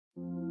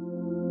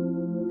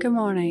Good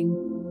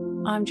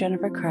morning. I'm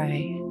Jennifer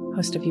Cray,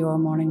 host of Your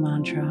Morning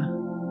Mantra.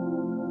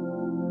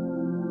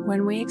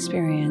 When we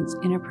experience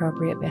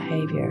inappropriate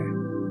behavior,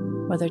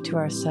 whether to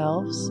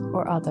ourselves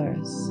or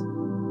others,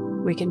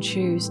 we can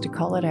choose to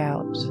call it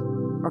out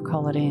or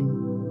call it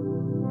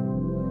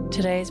in.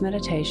 Today's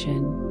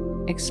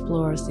meditation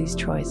explores these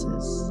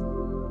choices.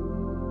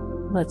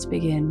 Let's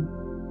begin.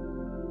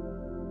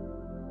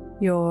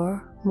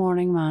 Your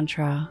morning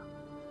mantra.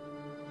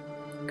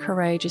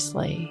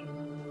 Courageously,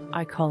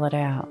 I call it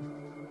out.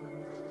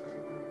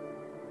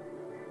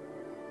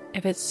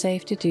 If it's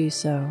safe to do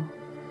so,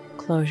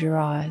 close your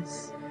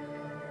eyes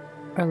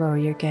or lower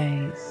your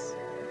gaze.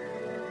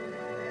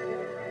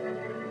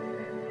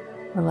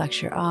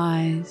 Relax your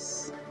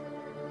eyes,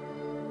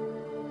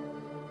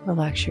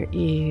 relax your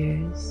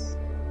ears,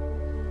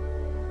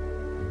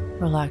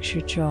 relax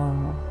your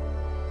jaw.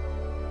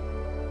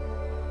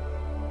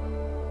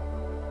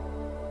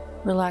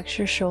 Relax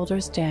your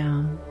shoulders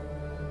down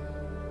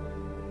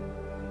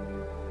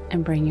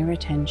and bring your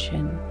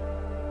attention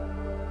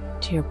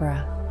to your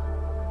breath.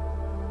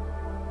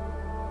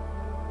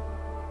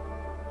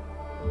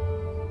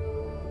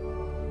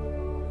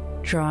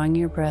 Drawing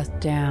your breath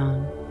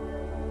down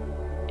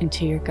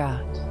into your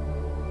gut.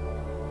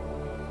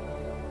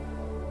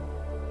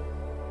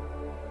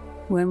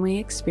 When we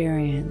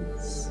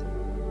experience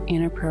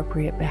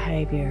inappropriate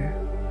behavior,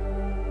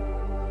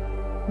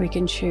 we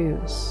can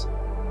choose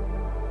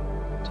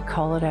to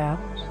call it out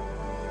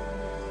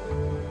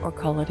or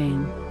call it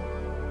in.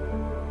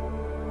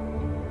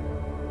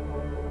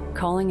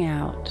 Calling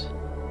out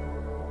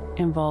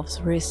involves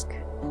risk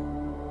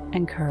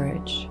and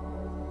courage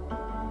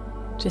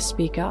to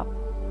speak up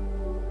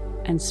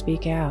and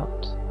speak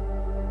out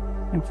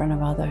in front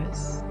of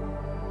others.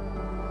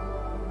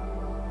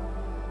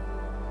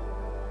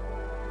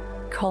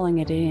 Calling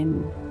it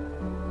in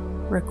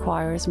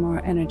requires more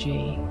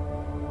energy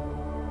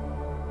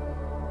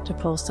to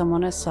pull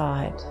someone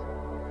aside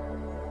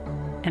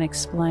and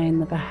explain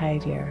the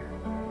behavior,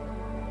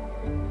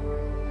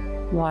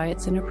 why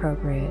it's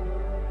inappropriate,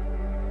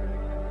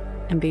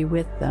 and be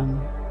with them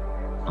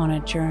on a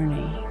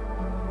journey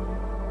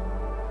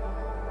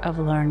of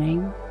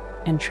learning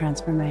and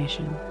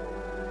transformation.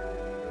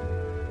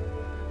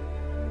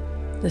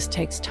 This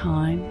takes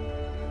time,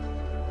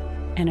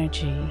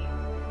 energy,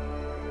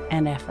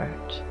 and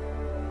effort,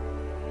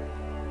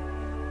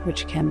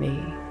 which can be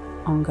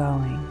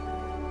ongoing.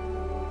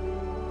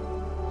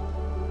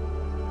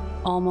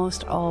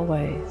 Almost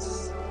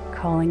always,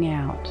 calling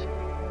out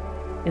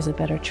is a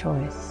better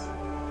choice.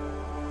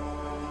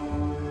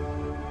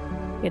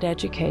 It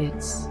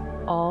educates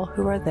all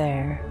who are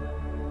there.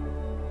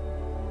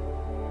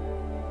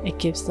 It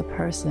gives the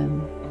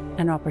person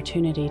an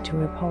opportunity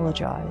to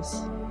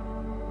apologize,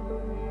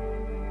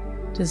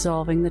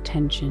 dissolving the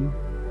tension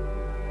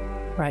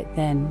right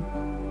then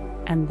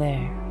and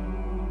there.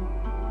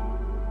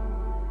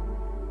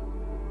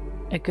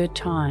 A good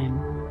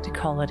time to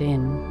call it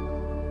in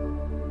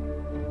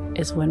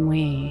is when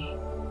we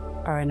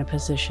are in a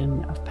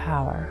position of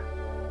power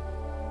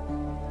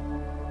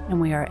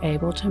and we are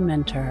able to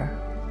mentor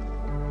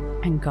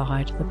and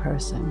guide the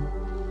person.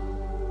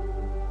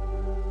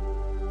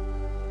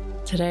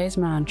 Today's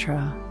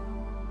mantra: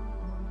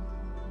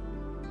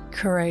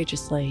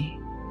 courageously,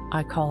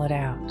 I call it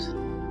out.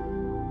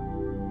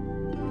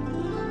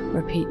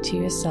 Repeat to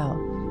yourself,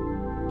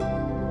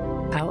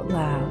 out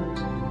loud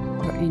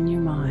or in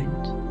your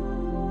mind.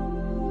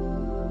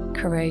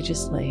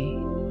 Courageously,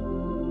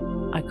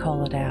 I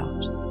call it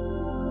out.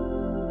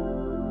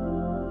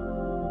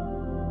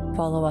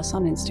 Follow us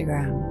on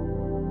Instagram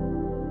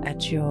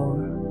at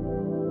Your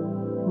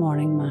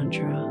Morning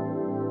Mantra.